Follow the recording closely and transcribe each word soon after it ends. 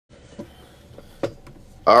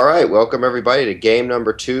All right, welcome everybody to game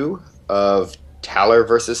number 2 of Talir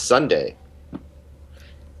versus Sunday.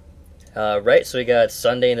 Right, so we got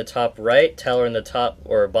Sunday in the top right, Talir in the top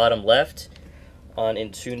or bottom left. On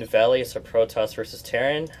Intune Valley, so Protoss versus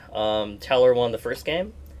Terran. Talir won the first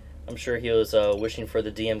game. I'm sure he was wishing for the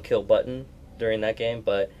DM kill button during that game,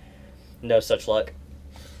 but no such luck.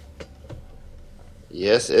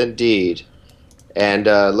 Yes, indeed. And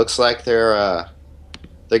looks like they're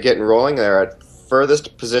getting rolling. They're at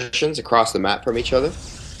furthest positions across the map from each other,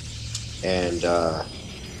 and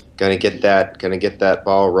gonna get that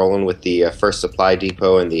ball rolling with the first supply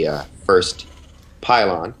depot and the first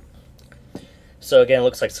pylon. So again, it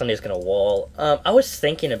looks like Sunday's gonna wall. I was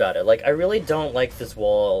thinking about it. Like, I really don't like this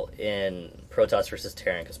wall in Protoss versus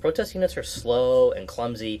Terran, because Protoss units are slow and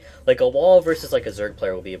clumsy. Like, a wall versus like a Zerg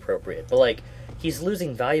player will be appropriate, but like, he's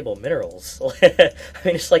losing valuable minerals. I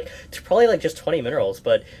mean, it's like probably like just 20 minerals,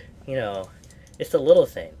 but you know, it's the little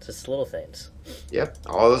things. It's the little things. Yep,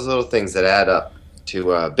 all those little things that add up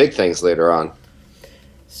to big things later on.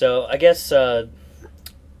 So I guess this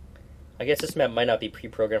map might not be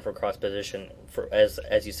pre-programmed for cross position, for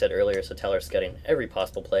as you said earlier. So Talir's getting every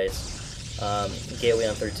possible place. Gateway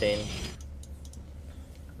on 13.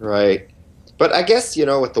 Right, but I guess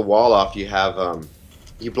with the wall off, you have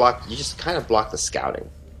you just kind of block the scouting.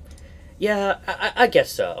 Yeah, I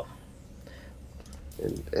guess so.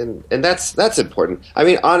 And that's important. I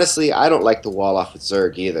mean, honestly, I don't like the wall off with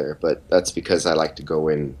Zerg either, but that's because I like to go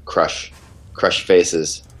in crush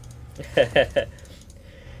faces.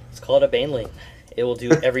 It's called a Baneling. It will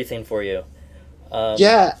do everything for you.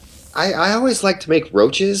 Yeah, I always like to make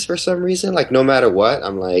roaches for some reason. Like, no matter what,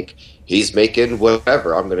 I'm like, he's making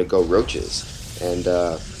whatever, I'm gonna go roaches. And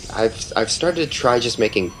I've started to try just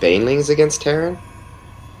making Banelings against Terran.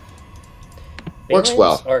 Works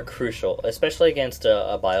well. Are crucial, especially against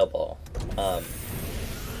a bio ball. So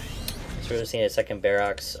we're seeing a second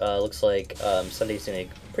barracks. Looks like Sunday's doing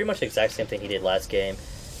pretty much the exact same thing he did last game.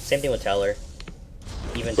 Same thing with Talir.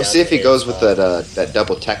 We'll see if he goes with that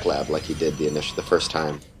double tech lab like he did the first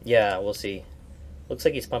time. Yeah, we'll see. Looks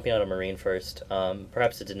like he's pumping out a Marine first.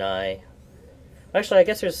 Perhaps to deny. Actually, I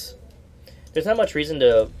guess there's not much reason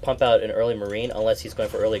to pump out an early Marine unless he's going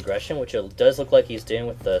for early aggression, which it does look like he's doing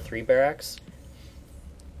with the 3 barracks.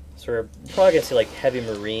 So we're probably going to see like heavy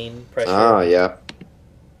Marine pressure. Oh, yeah.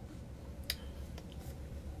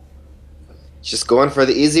 Just going for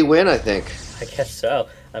the easy win, I think. I guess so.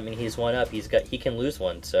 I mean, he's one up. He can lose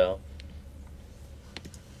one, so.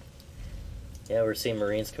 Yeah, we're seeing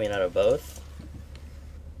Marines coming out of both.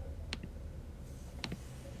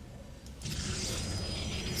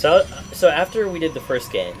 So after we did the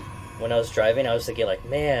first game, when I was driving, I was thinking like,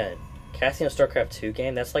 man, casting a StarCraft 2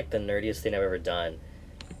 game, that's like the nerdiest thing I've ever done.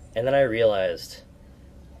 And then I realized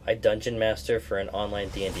I dungeon master for an online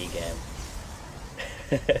D&D game.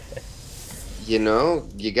 You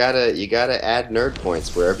gotta add nerd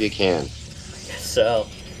points wherever you can. I guess so.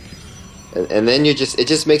 And then it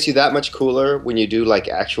just makes you that much cooler when you do like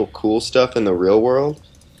actual cool stuff in the real world.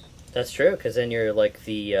 That's true, because then you're like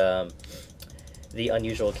the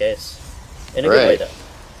unusual case. In a good way, though.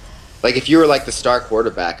 Like if you were like the star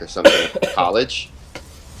quarterback or something in college,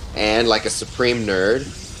 and like a supreme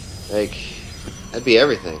nerd, like that'd be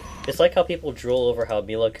everything. It's like how people drool over how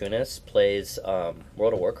Mila Kunis plays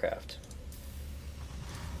World of Warcraft.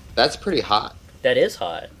 That's pretty hot. That is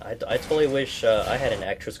hot. I totally wish I had an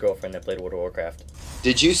actress girlfriend that played World of Warcraft.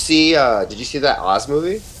 Did you see that Oz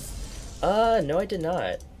movie? No, I did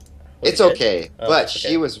not. It's okay, but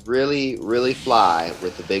she was really, really fly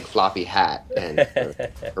with the big floppy hat and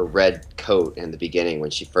her red coat in the beginning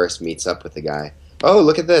when she first meets up with the guy. Oh,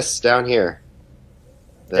 look at this down here.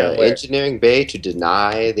 The engineering bay to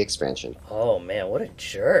deny the expansion. Oh, man, what a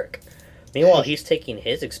jerk. Meanwhile, he's taking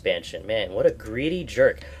his expansion. Man, what a greedy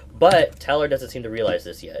jerk. But Talir doesn't seem to realize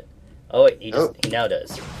this yet. Oh, wait, he now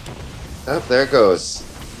does. Oh, there it goes.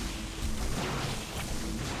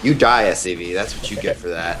 You die, SCV. That's what you get for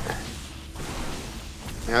that.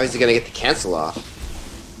 Now he's going to get the cancel off.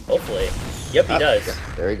 Hopefully. Yep, he does.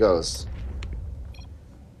 There he goes.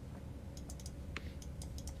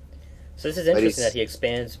 So this is interesting that he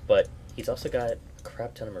expands, but he's also got a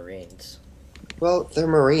crap ton of Marines. Well, they're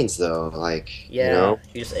Marines, though. Like, yeah,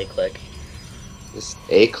 you just A-click. Just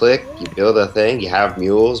A-click, you build a thing, you have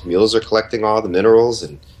mules. Mules are collecting all the minerals,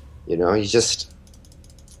 and, you just...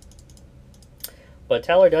 But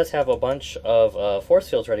Talir does have a bunch of force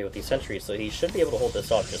fields ready with these sentries, so he should be able to hold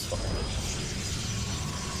this off just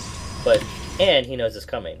fine. And he knows it's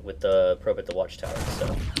coming with the probe at the watchtower,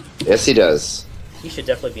 so... Yes, he does. He should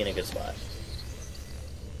definitely be in a good spot.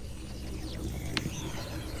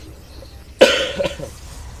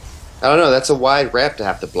 I don't know. That's a wide ramp to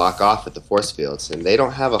have to block off with the force fields, and they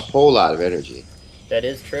don't have a whole lot of energy. That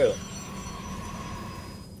is true.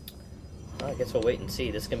 Well, I guess we'll wait and see.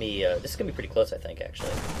 This is gonna be pretty close, I think,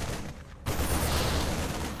 actually.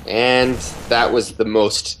 And that was the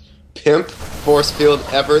most pimp force field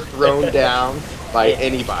ever thrown down by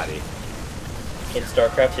anybody in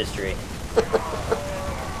StarCraft history.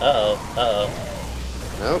 Uh-oh, uh-oh.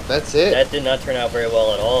 Nope, that's it. That did not turn out very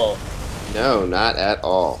well at all. No, not at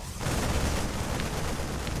all.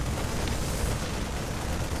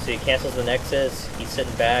 So he cancels the Nexus. He's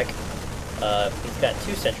sitting back. He's got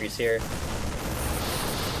 2 sentries here.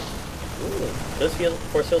 Ooh, those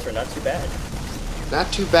force fields are not too bad.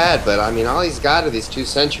 Not too bad, but I mean, all he's got are these 2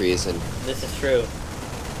 sentries, and this is true.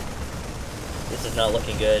 This is not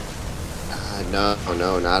looking good.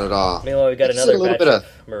 no, not at all. Meanwhile, we got another batch of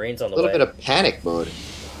Marines on the way. A little bit of panic mode.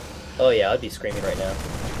 Oh yeah, I'd be screaming right now.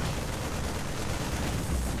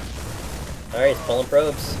 All right, he's pulling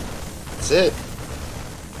probes. That's it.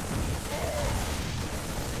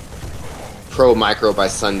 Pro micro by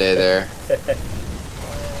Sunday there.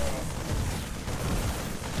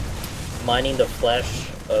 Mining the flesh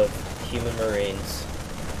of human Marines.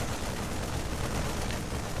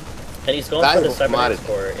 And he's going for the Cybernetics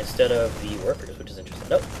core instead of the workers, which is interesting.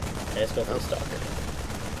 Nope. And it's going for the Stalker.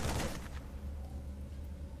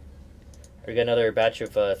 We got another batch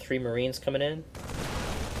of 3 Marines coming in.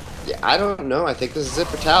 Yeah, I don't know. I think this is it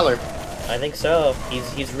for Talir. I think so.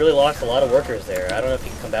 He's really lost a lot of workers there. I don't know if he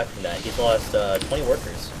can come back from that. He's lost 20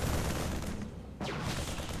 workers.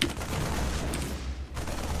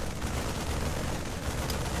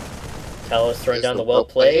 Talir's throwing down the well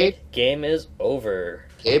played. Game is over.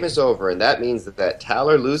 Game is over, and that means that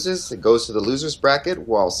Talir loses. It goes to the losers bracket,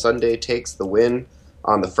 while Sunday takes the win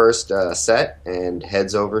on the first set and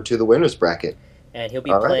heads over to the winners bracket. And he'll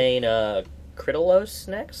be playing Kritalos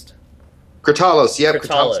next. Kritalos, yeah,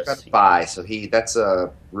 Kritalos got a bye, so that's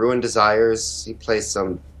Ruined Desires. He plays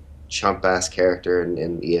some chump ass character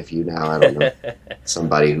in EfU now. I don't know,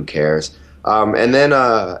 somebody who cares. And then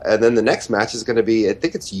the next match is going to be, I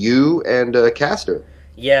think it's you and Caster.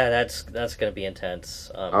 Yeah, that's going to be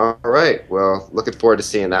intense. All right, well, looking forward to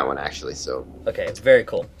seeing that one actually. So okay, very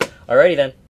cool. Alrighty then.